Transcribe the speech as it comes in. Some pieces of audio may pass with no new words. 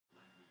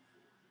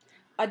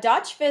A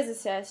Dutch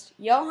physicist,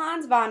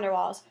 Johannes van der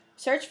Waals,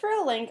 searched for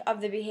a link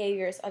of the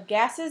behaviors of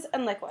gases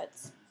and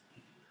liquids.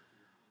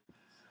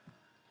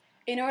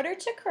 In order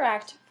to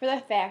correct for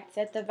the fact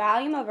that the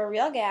volume of a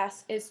real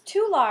gas is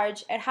too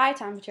large at high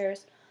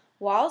temperatures,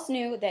 Waals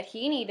knew that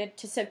he needed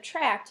to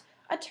subtract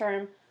a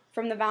term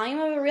from the volume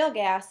of a real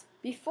gas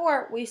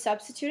before we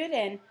substituted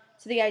in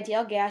to the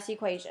ideal gas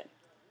equation.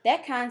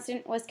 That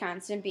constant was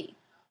constant B.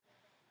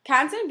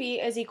 Constant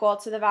B is equal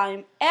to the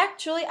volume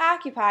actually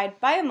occupied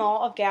by a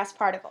mole of gas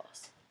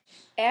particles.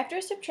 After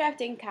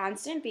subtracting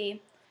constant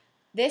B,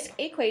 this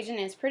equation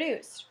is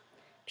produced.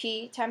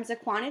 P times the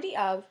quantity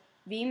of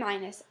V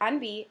minus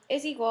NB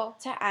is equal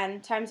to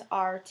N times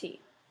RT.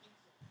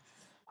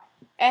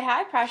 At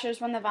high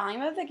pressures, when the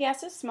volume of the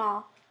gas is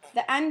small,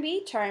 the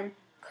NB term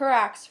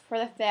corrects for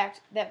the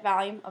fact that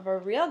volume of a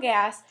real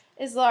gas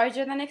is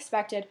larger than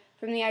expected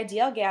from the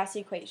ideal gas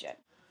equation.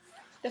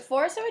 The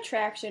force of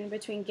attraction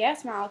between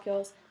gas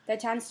molecules that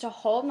tends to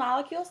hold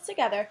molecules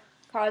together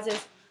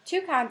causes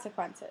two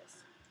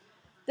consequences.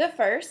 The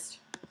first,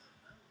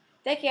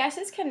 that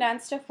gases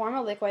condense to form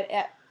a liquid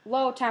at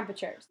low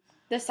temperatures.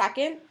 The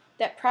second,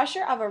 that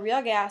pressure of a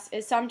real gas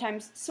is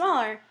sometimes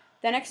smaller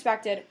than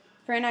expected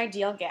for an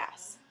ideal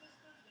gas.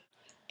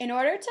 In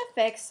order to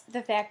fix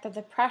the fact that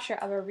the pressure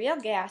of a real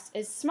gas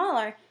is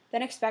smaller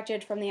than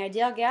expected from the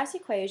ideal gas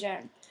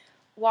equation,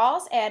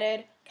 Waals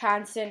added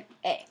constant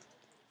A.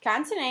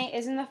 Constant A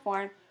is in the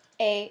form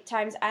A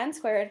times N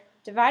squared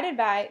divided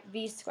by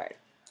V squared.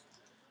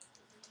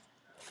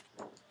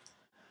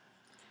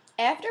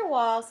 After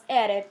Waals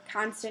added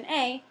constant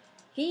A,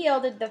 he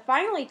yielded the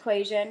final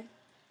equation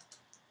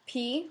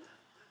P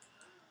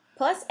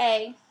plus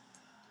A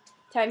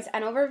times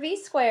N over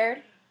V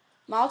squared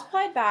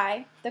multiplied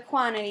by the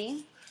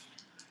quantity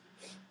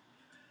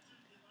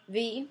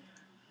V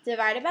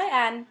divided by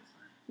N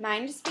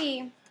minus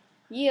B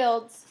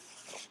yields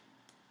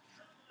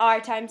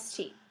R times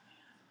T.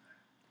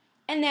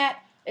 And that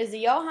is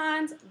the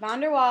Johannes van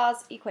der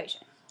Waals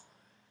equation.